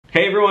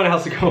Hey everyone,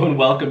 how's it going?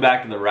 Welcome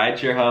back to the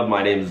Rideshare Hub.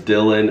 My name is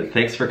Dylan.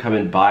 Thanks for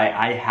coming by.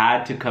 I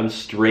had to come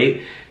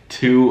straight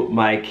to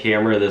my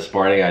camera this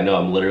morning. I know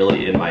I'm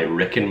literally in my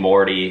Rick and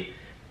Morty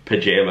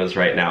pajamas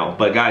right now.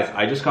 But guys,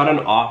 I just got an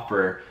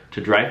offer to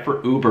drive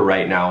for Uber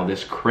right now.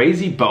 This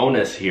crazy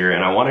bonus here,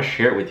 and I want to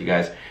share it with you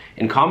guys.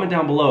 And comment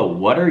down below,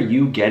 what are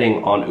you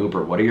getting on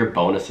Uber? What are your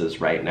bonuses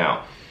right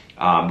now?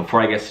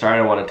 Before I get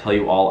started, I want to tell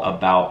you all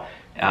about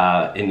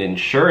an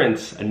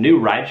insurance, a new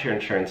rideshare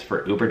insurance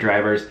for Uber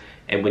drivers.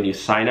 And when you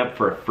sign up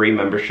for a free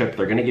membership,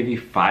 they're gonna give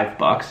you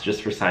 $5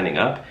 just for signing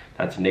up.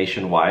 That's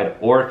nationwide.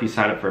 Or if you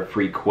sign up for a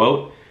free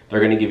quote,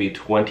 they're gonna give you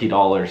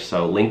 $20.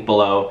 So link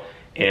below.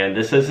 And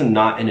this is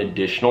not an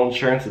additional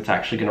insurance, it's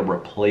actually gonna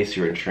replace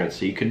your insurance.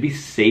 So you could be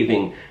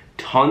saving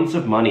tons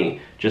of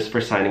money just for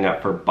signing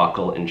up for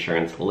Buckle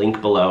Insurance. Link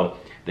below.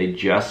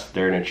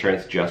 They're an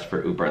insurance just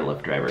for Uber and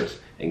Lyft drivers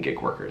and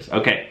gig workers.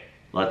 Okay,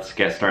 let's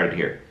get started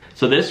here.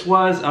 So this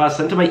was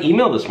sent to my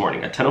email this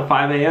morning at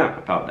 10:05 a.m.,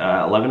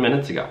 about 11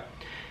 minutes ago.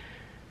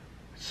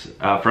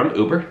 From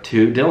Uber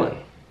to Dylan.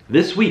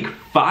 This week,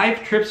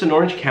 5 trips in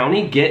Orange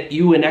County get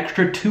you an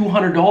extra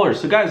 $200.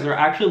 So guys, they're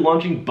actually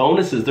launching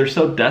bonuses. They're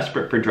so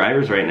desperate for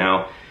drivers right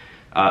now.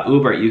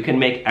 Uber, you can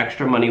make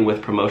extra money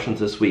with promotions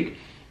this week.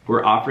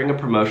 We're offering a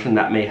promotion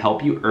that may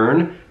help you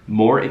earn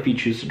more if you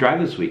choose to drive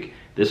this week.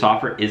 This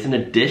offer is in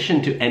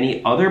addition to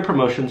any other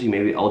promotions you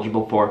may be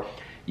eligible for.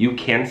 You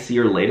can see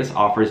your latest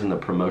offers in the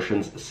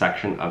promotions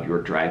section of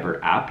your driver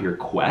app, your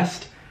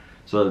Quest.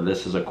 So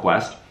this is a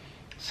Quest.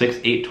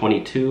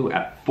 6/8/22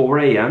 at 4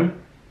 a.m.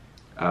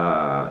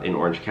 In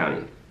Orange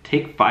County.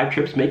 Take 5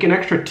 trips, make an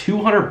extra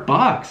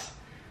 $200.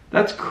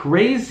 That's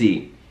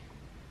crazy.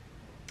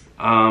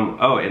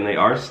 Oh, and they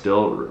are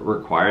still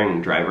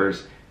requiring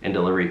drivers and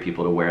delivery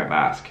people to wear a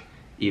mask,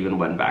 even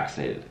when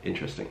vaccinated.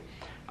 Interesting.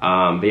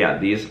 But yeah,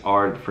 these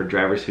are for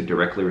drivers who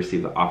directly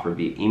receive the offer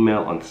via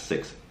email on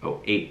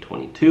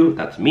 6/08/22.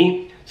 That's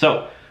me.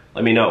 So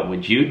let me know,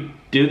 would you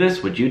do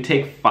this? Would you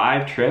take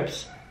 5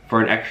 trips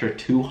for an extra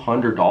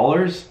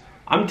 $200?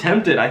 I'm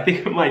tempted. I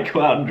think I might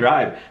go out and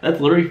drive. That's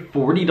literally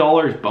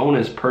 $40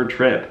 bonus per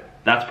trip.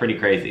 That's pretty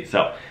crazy.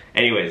 So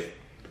anyways,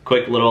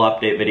 quick little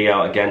update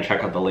video. Again,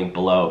 check out the link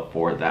below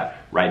for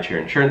that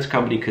rideshare insurance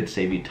company. Could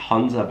save you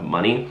tons of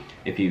money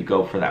if you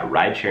go for that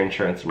rideshare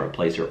insurance and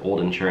replace your old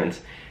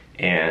insurance.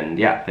 And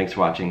yeah, thanks for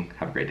watching.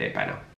 Have a great day. Bye now.